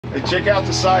Hey, check out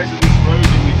the size of this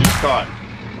Rosie we just caught.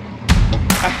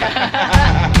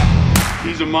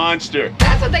 He's a monster.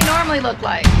 That's what they normally look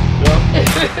like. Yep.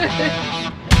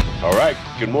 All right,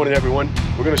 good morning everyone.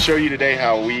 We're gonna show you today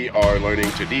how we are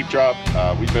learning to deep drop.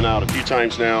 We've been out a few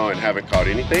times now and haven't caught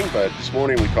anything, but this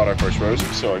morning we caught our first Rosie,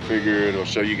 so I figured I'll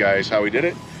show you guys how we did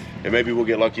it, and maybe we'll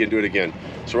get lucky and do it again.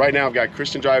 So right now I've got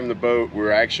Kristin driving the boat.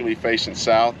 We're actually facing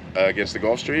south against the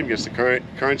Gulf Stream, against the current.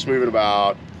 Current's moving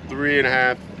about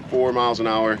 3.5, 4 miles an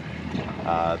hour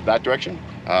that direction,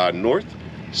 north.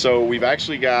 So we've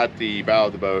actually got the bow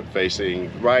of the boat facing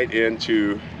right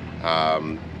into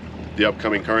the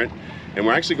upcoming current, and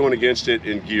we're actually going against it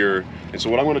in gear. And so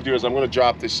what I'm going to do is I'm going to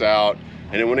drop this out,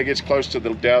 and then when it gets close to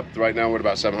the depth, right now we're at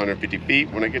about 750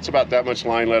 feet, when it gets about that much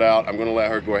line let out, I'm going to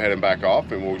let her go ahead and back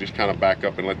off, and we'll just kind of back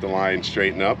up and let the line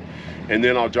straighten up, and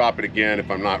then I'll drop it again if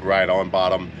I'm not right on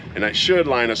bottom, and that should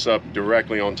line us up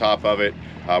directly on top of it.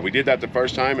 We did that the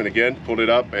first time, and again pulled it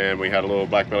up, and we had a little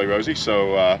black belly Rosie,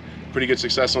 so pretty good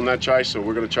success on that try. So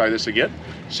we're going to try this again.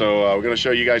 So we're going to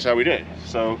show you guys how we did.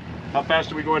 So how fast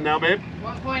are we going now, babe?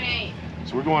 1.8.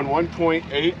 So we're going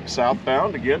 1.8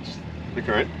 southbound against the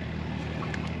current.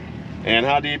 And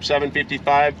how deep?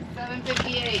 755?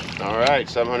 758. All right,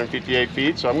 758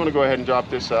 feet. So I'm going to go ahead and drop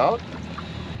this out.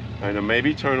 And then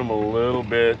maybe turn them a little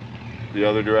bit the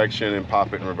other direction and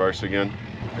pop it in reverse again.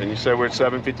 And you said we're at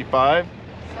 755?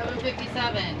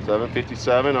 757.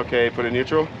 757, okay, put it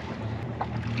neutral.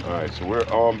 All right, so we're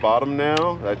on bottom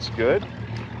now. That's good.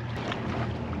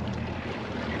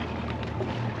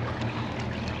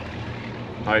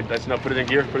 All right, that's enough. Put it in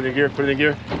gear, put it in gear, put it in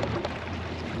gear.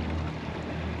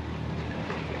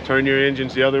 Turn your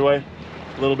engines the other way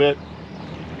a little bit.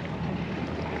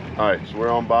 All right, so we're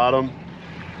on bottom.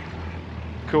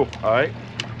 Cool, all right.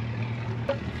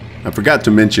 I forgot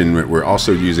to mention that we're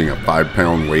also using a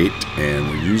 5-pound weight, and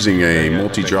we're using a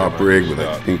multi-drop rig with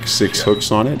I think 6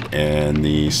 hooks on it, and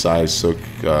the size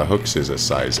hooks is a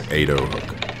size 8/0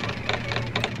 hook.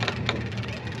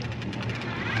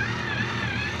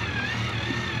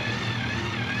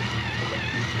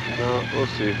 We'll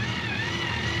see.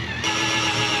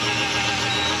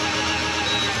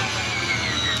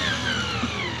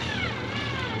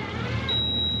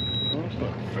 That's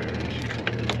not fair.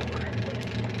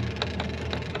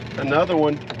 Another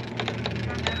one.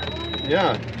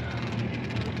 Yeah.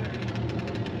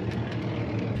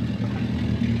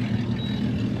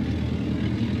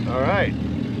 All right.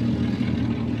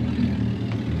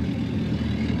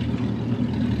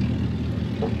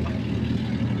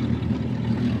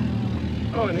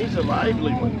 Oh, and he's a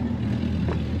lively one.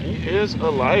 He is a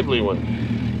lively one.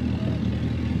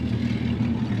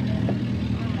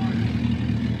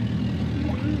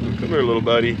 Come here, little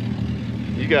buddy.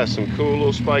 You got some cool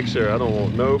little spikes there. I don't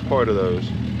want no part of those.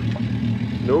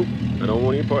 Nope, I don't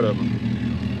want any part of them.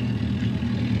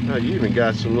 Now, you even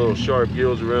got some little sharp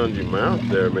gills around your mouth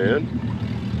there, man.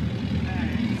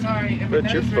 Sorry.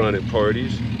 Bet you're fun at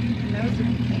parties. Nose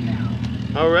ring came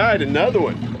out. All right, another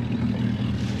one.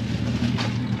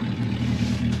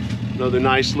 Another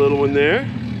nice little one there.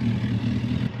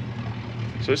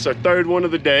 So it's our third one of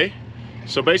the day.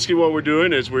 So basically what we're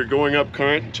doing is we're going up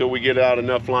current until we get out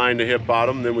enough line to hit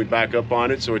bottom, then we back up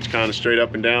on it so it's kind of straight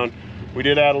up and down. We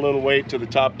did add a little weight to the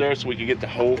top there so we could get the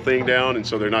whole thing down, and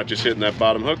so they're not just hitting that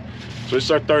bottom hook. So it's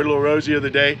our third little Rosie of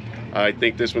the day. I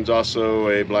think this one's also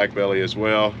a black belly as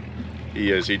well.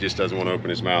 He just doesn't want to open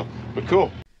his mouth, but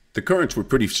cool. The currents were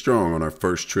pretty strong on our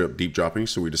first trip deep dropping,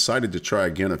 so we decided to try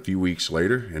again a few weeks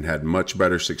later and had much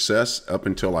better success up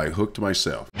until I hooked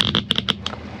myself.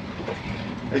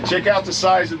 Hey, check out the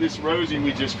size of this Rosie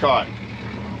we just caught.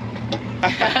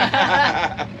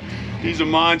 He's a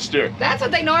monster. That's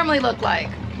what they normally look like.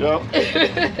 Yep.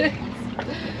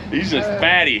 He's a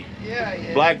fatty.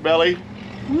 Yeah. Black belly.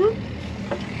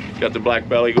 Got the black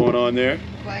belly going on there.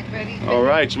 Black Betty. All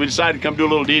right, so we decided to come do a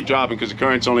little deep dropping because the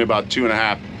current's only about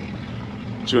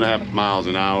 2.5 miles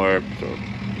an hour, so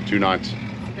 2 knots.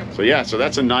 So yeah, so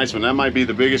that's a nice one. That might be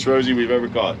the biggest Rosie we've ever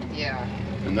caught. Yeah.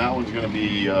 And that one's gonna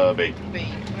be bait. Bait,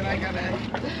 but I gotta.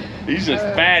 He's a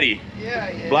fatty.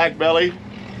 Yeah. Black belly.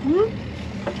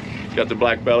 Got the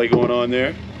black belly going on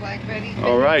there. Black Betty.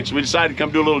 All right, so we decided to come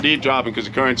do a little deep dropping because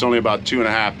the current's only about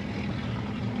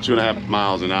 2.5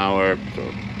 miles an hour,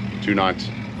 so 2 knots.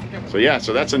 So yeah,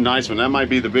 so that's a nice one. That might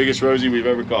be the biggest Rosie we've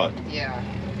ever caught. Yeah.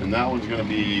 And that one's gonna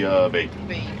be bait.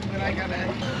 Bait, but I gotta.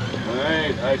 All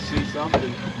right, I see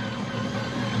something.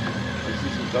 I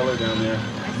see some color down there. I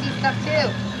see stuff too.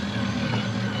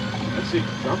 I see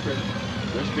something.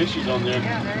 There's fishies on there.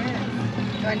 Yeah, there is.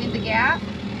 Do I need the gap?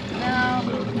 No.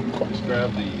 So just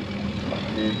grab the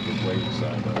end and weight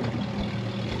side of it.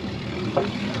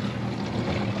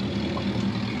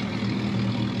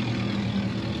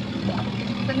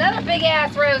 It's another big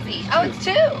ass Rosie. Oh, it's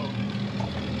two.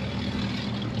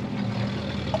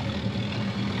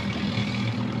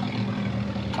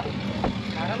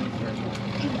 Got him.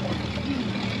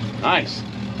 Nice.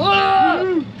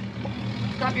 Whoa!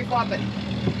 Stop your flopping.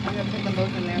 I'm gonna put them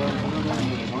both in there. Well,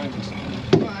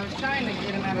 I was trying to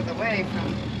get him out of the way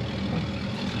from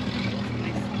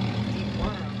nice deep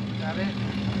worm. Got it?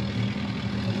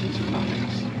 These are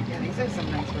nice. Yeah, these are some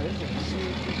nice roses.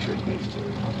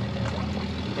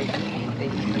 They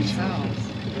eat themselves.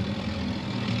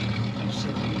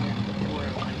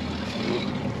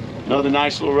 Another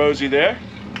nice little Rosie there.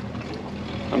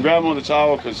 I'm grabbing with a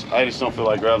towel because I just don't feel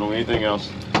like grabbing with anything else.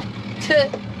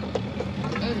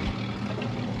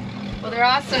 Well, they're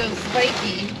also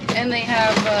spiky, and they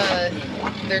have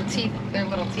their teeth, their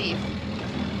little teeth.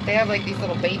 They have like these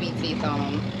little baby teeth on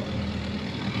them.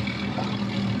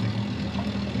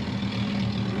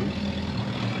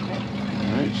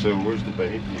 Alright, so where's the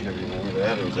bait? Do you have any more of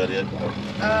that, or is that it?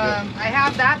 I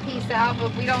have that piece out,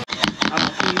 but we don't. Oh,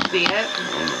 can you see it?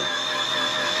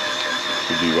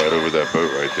 Could be right over that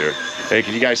boat right there. Hey,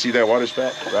 can you guys see that water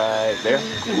spout? Right there.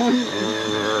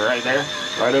 Right there.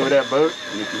 Right over that boat.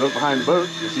 And if you look behind the boat,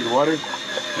 you'll see the water.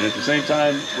 And at the same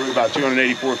time, we're about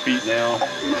 284 feet now.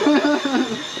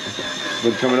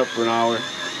 Been coming up for an hour.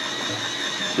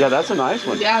 Yeah, that's a nice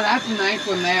one. Yeah, that's a nice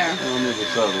one there. I'll move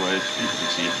this out of the way so you can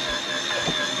see.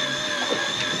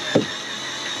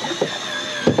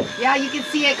 Yeah, you can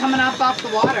see it coming up off the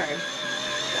water.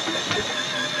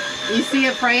 You see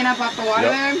it fraying up off the water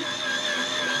there?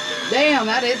 Damn,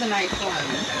 that is a nice one.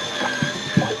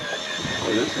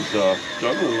 Oh, this is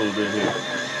struggling a little bit here.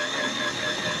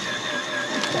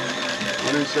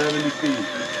 170 feet.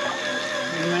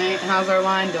 All right, how's our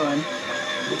line doing?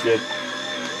 We're good.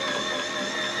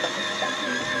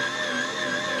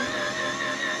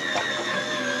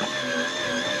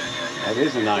 That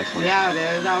is a nice one. Yeah, it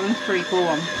is. That one's pretty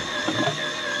cool.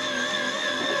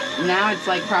 Now it's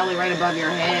like probably right above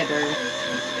your head, or.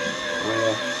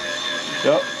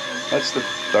 Yep. That's the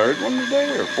third one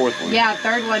today, or fourth one? Yeah,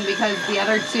 third one, because the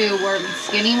other two were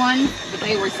skinny ones, but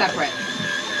they were separate.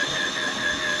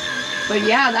 But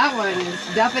yeah, that one is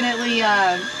definitely,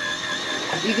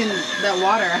 you can, that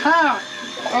water, huh?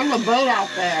 On the boat out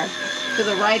there, to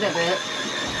the right of it.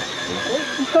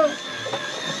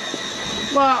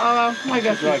 Well, I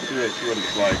guess. Drive through it, see what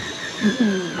it's like.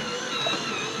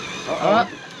 Uh-oh.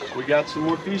 We got some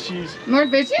more fishies. More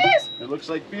fishies? It looks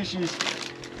like fishies.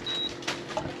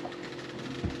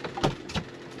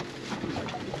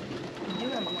 We do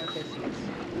have more fishies.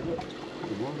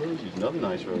 More rosies. Another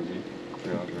nice rosie.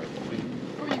 Here, I'll grab it.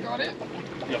 Oh, you got it?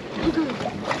 Yep.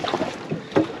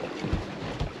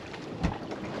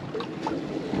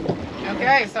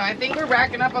 Okay, so I think we're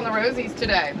racking up on the rosies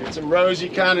today. It's a rosy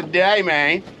kind of day,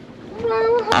 man.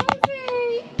 Rosie!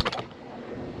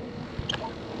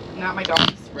 Not my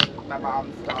dog's, my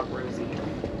mom's dog, Rosie.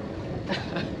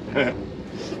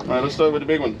 All right, let's start with the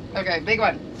big one. Okay, big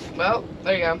one. Well,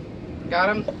 there you go. Got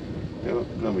him? Yeah,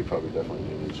 no, we probably definitely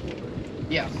do this one.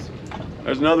 Yes.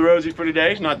 There's another rosie for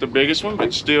today. It's not the biggest one,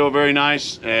 but still very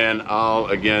nice. And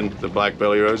again, the black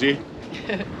belly rosie.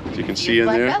 As you can see in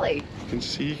black there. belly. Can you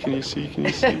see? Can you see? Can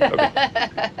you see? Okay.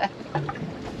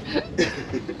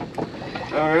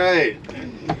 All right.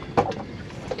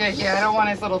 Yeah, I don't want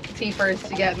his little teepers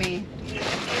to get me.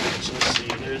 Let's see.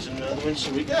 There's another one.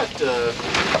 So we got. I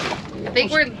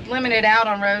think we're limited out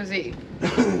on Rosie.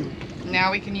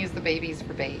 Now we can use the babies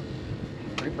for bait.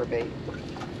 Grouper bait.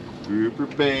 Grouper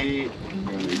bait. I'm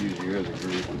going to use your other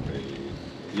grouper bait.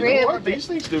 You know Grouper what? These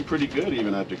things do pretty good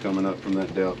even after coming up from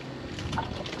that depth.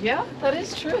 Yeah, that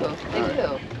is true. They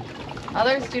do.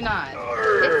 Others do not.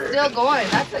 It's still going.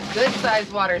 That's a good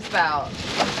sized water spout.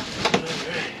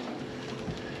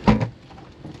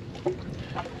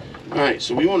 Alright,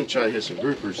 so we want to try to hit some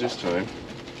groupers this time.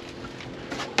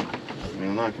 I mean,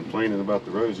 I'm not complaining about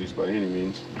the rosies by any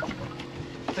means.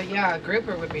 But yeah, a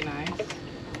grouper would be nice.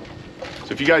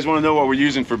 So if you guys want to know what we're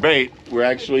using for bait, we're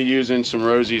actually using some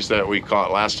rosies that we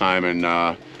caught last time, and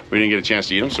we didn't get a chance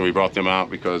to eat them, so we brought them out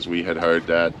because we had heard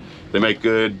that they make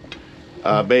good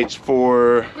baits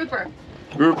for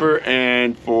grouper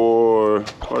and for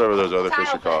whatever those other fish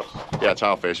are called. Yeah,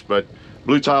 tilefish. But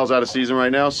blue tile's out of season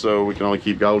right now, so we can only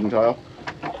keep golden tile.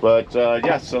 But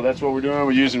yeah, so that's what we're doing.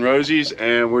 We're using rosies,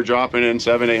 and we're dropping in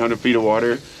 700-800 feet of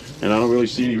water, and I don't really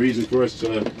see any reason for us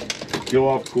to go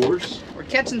off course. We're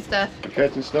catching stuff. We're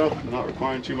catching stuff, not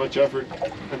requiring too much effort.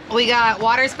 We got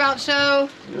waterspout show.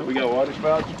 Yeah, we got water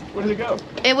spouts. Where did it go?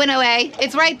 It went away.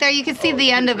 It's right there. You can see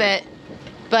the end of it,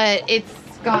 but it's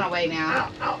gone away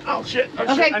now. Ow, shit. Oh,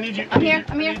 Okay. shit. I need you. I'm here.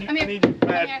 I'm here. I need you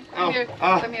bad. I'm here.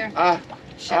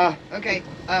 Shit. Okay.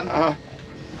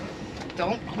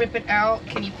 Don't rip it out.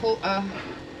 Can you pull? Grab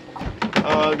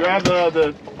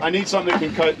the. I need something that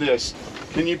can cut this.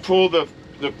 Can you pull the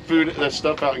food, the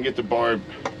stuff out and get the barb?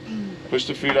 Push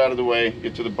the food out of the way.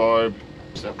 Get to the barb.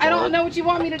 I don't know what you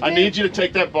want me to do. I need you to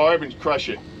take that barb and crush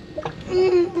it.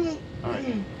 All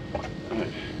right. All right.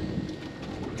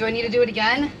 Do I need to do it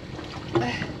again?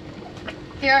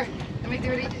 Here, let me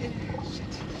do it again.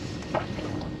 Shit.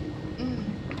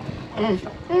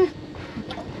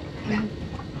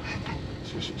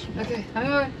 Okay,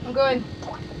 I'm going.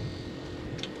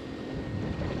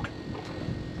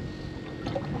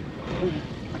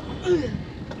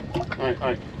 All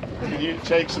right. Can you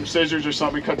take some scissors or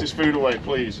something, cut this food away,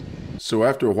 please? So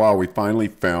after a while, we finally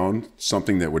found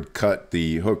something that would cut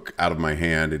the hook out of my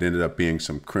hand. It ended up being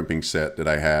some crimping set that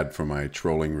I had for my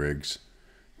trolling rigs.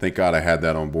 Thank God I had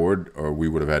that on board, or we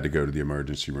would have had to go to the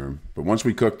emergency room. But once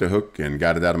we cooked the hook and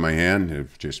got it out of my hand, I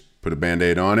just put a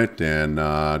Band-Aid on it and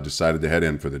decided to head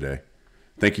in for the day.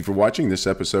 Thank you for watching this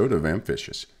episode of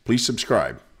Amfishious. Please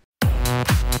subscribe.